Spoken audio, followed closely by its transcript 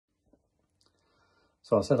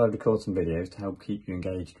So I said I'd record some videos to help keep you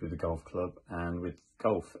engaged with the golf club and with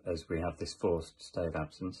golf as we have this forced stay of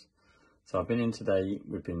absence. So I've been in today,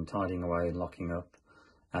 we've been tidying away and locking up,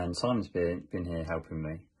 and Simon's been here helping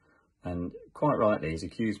me. And quite rightly, he's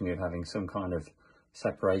accused me of having some kind of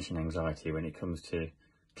separation anxiety when it comes to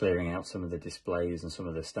clearing out some of the displays and some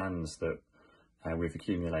of the stands that we've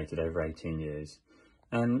accumulated over 18 years.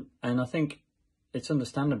 And I think it's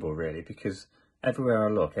understandable really, because everywhere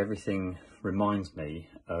I look, everything reminds me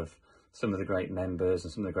of some of the great members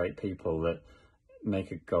and some of the great people that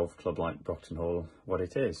make a golf club like Brocton Hall what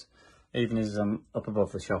it is. Even as I'm up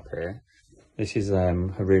above the shop here, this is a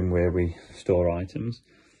room where we store items.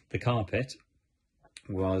 The carpet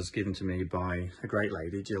was given to me by a great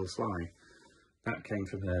lady, Jill Sly. That came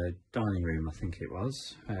from her dining room, I think it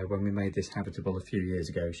was. When we made this habitable a few years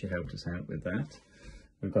ago, she helped us out with that.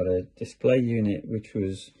 We've got a display unit, which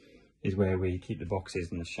is where we keep the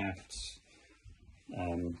boxes and the shafts.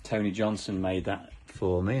 Tony Johnson made that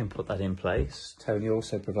for me and put that in place. Tony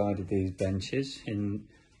also provided these benches in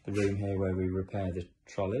the room here where we repair the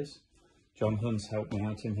trolleys. John Hunt's helped me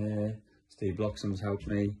out in here. Steve Bloxham's helped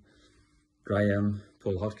me. Graham,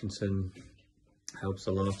 Paul Hodkinson helps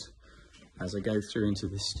a lot. As I go through into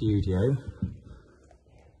the studio,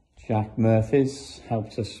 Jack Murphy's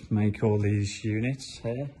helped us make all these units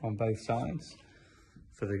here on both sides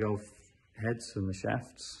for the golf heads and the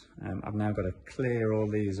shafts. I've now got to clear all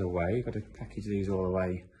these away, got to package these all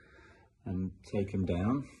away and take them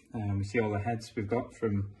down. We see all the heads we've got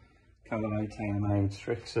from Callaway, TaylorMade,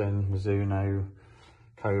 Strixon, Mizuno,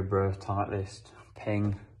 Cobra, Titleist,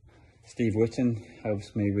 Ping. Steve Whitten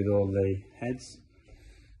helps me with all the heads.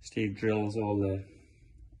 Steve drills all the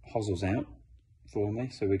hosels out for me,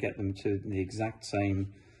 so we get them to the exact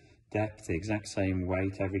same depth, the exact same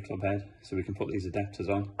weight, every club head, so we can put these adapters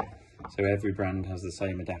on. So every brand has the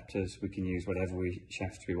same adapters. We can use whatever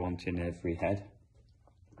shafts we want in every head.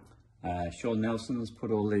 Sean Nelson's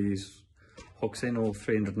put all these hooks in, all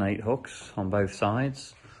 308 hooks on both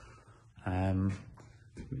sides.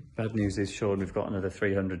 Bad news is, Sean, we've got another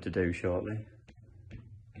 300 to do shortly.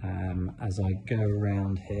 As I go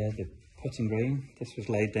around here, the putting green, this was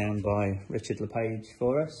laid down by Richard LePage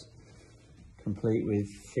for us, complete with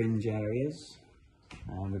fringe areas.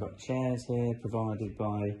 We've got chairs here provided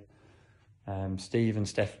by Steve and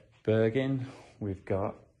Steph Bergin. We've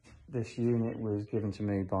got, this unit was given to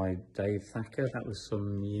me by Dave Thacker. That was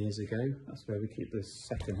some years ago. That's where we keep the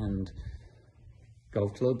second-hand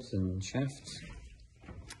golf clubs and shafts.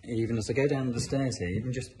 Even as I go down the stairs here,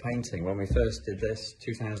 even just the painting, when we first did this,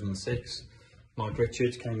 2006, Mike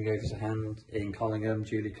Richards came and gave us a hand, Ian Collingham,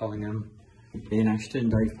 Julie Collingham, Ian Ashton,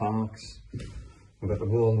 Dave Parks. We've got the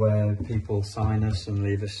wall where people sign us and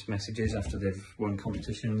leave us messages after they've won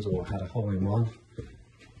competitions or had a hole-in-one.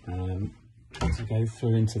 As I go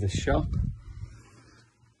through into the shop,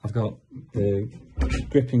 I've got the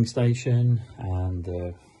gripping station and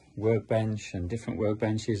the workbench and different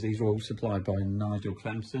workbenches. These are all supplied by Nigel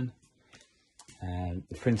Clemson.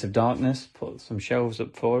 The Prince of Darkness put some shelves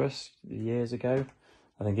up for us years ago.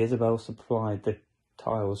 I think Isabel supplied the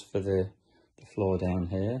tiles for the floor down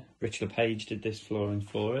here. Rich LePage did this flooring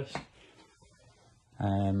for us.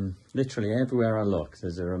 Literally everywhere I look,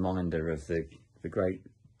 there's a reminder of the great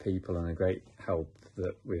people and the great help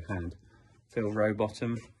that we've had. Phil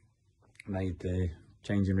Rowbottom made the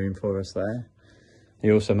changing room for us there.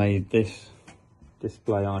 He also made this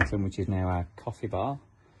display item, which is now our coffee bar.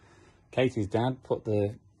 Katie's dad put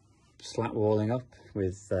the slat walling up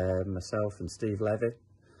with myself and Steve Levitt.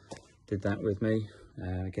 Did that with me.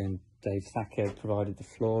 Again, Dave Thacker provided the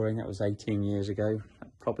flooring. That was 18 years ago.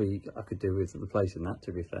 Probably I could do with replacing that,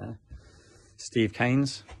 to be fair. Steve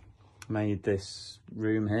Keynes made this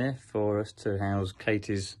room here for us to house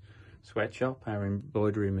Katie's sweatshop, our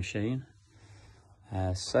embroidery machine.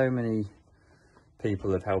 So many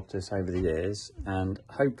people have helped us over the years, and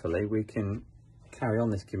hopefully we can carry on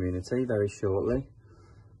this community very shortly,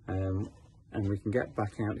 and we can get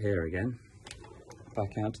back out here again,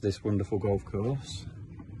 back out to this wonderful golf course,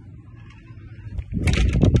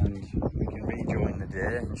 and we can rejoin the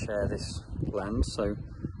deer and share this land. So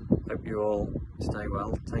hope you all stay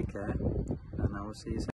well, take care, and I will see you soon.